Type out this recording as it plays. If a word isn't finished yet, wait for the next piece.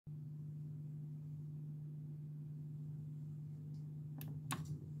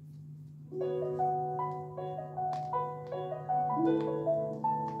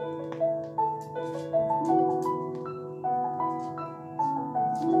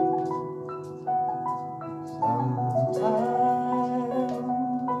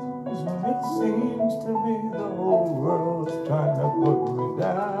Seems to me the whole world's trying to put me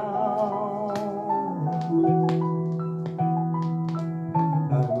down.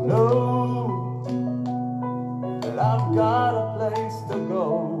 I know that I've got a place to go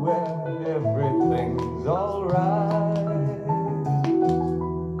where everything's alright.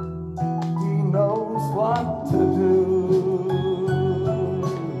 He knows what to do.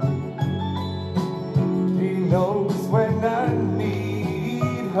 He knows when I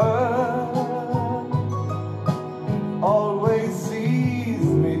need her. Always sees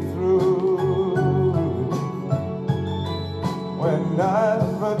me through when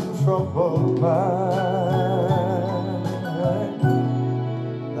I've a troubled mind.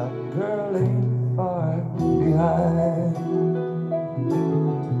 That girl ain't far behind.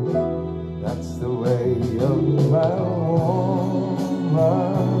 That's the way of my woman.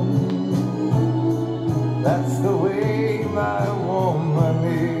 That's the way my woman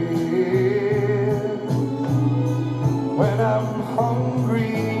is. When I'm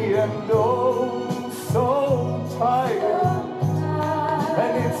hungry and oh so tired,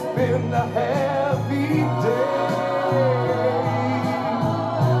 and it's been a heavy day,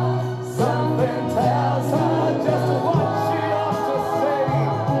 something tells her just what she ought to say,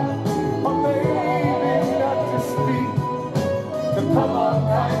 or maybe not to speak, to come on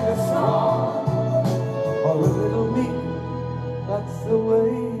kind of strong, or a little meek. That's the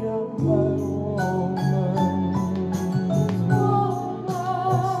way of my woman.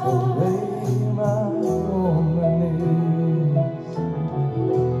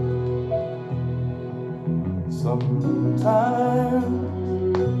 Sometimes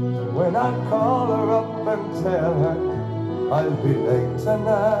when I call her up and tell her I'll be late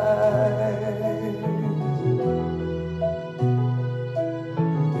tonight,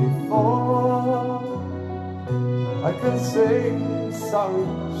 before I can say sorry,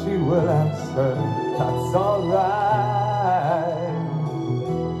 she will answer, that's alright.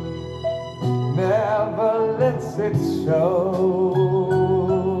 Never lets it show.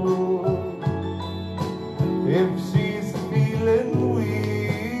 If she's feeling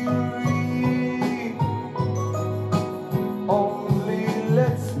weary, only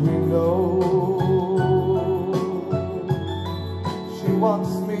lets me know. She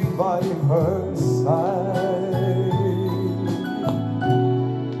wants me by her side.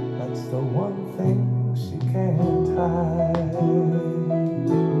 That's the one thing she can't hide.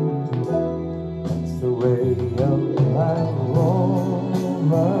 That's the way of my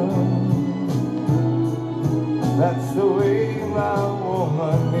woman. That's the way my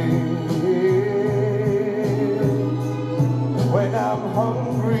woman is. When I'm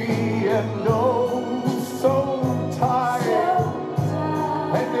hungry and oh so tired,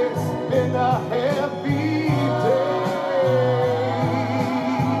 and it's been a heavy day,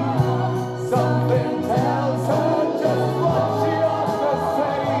 something tells her just what she ought to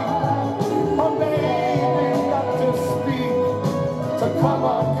say, or maybe not to speak, to come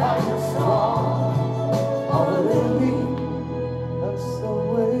on kind of strong. That's the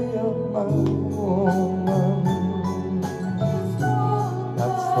way of my woman.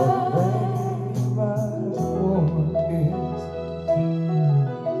 That's the way my woman is.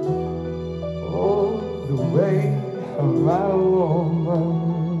 Oh, the way of my woman.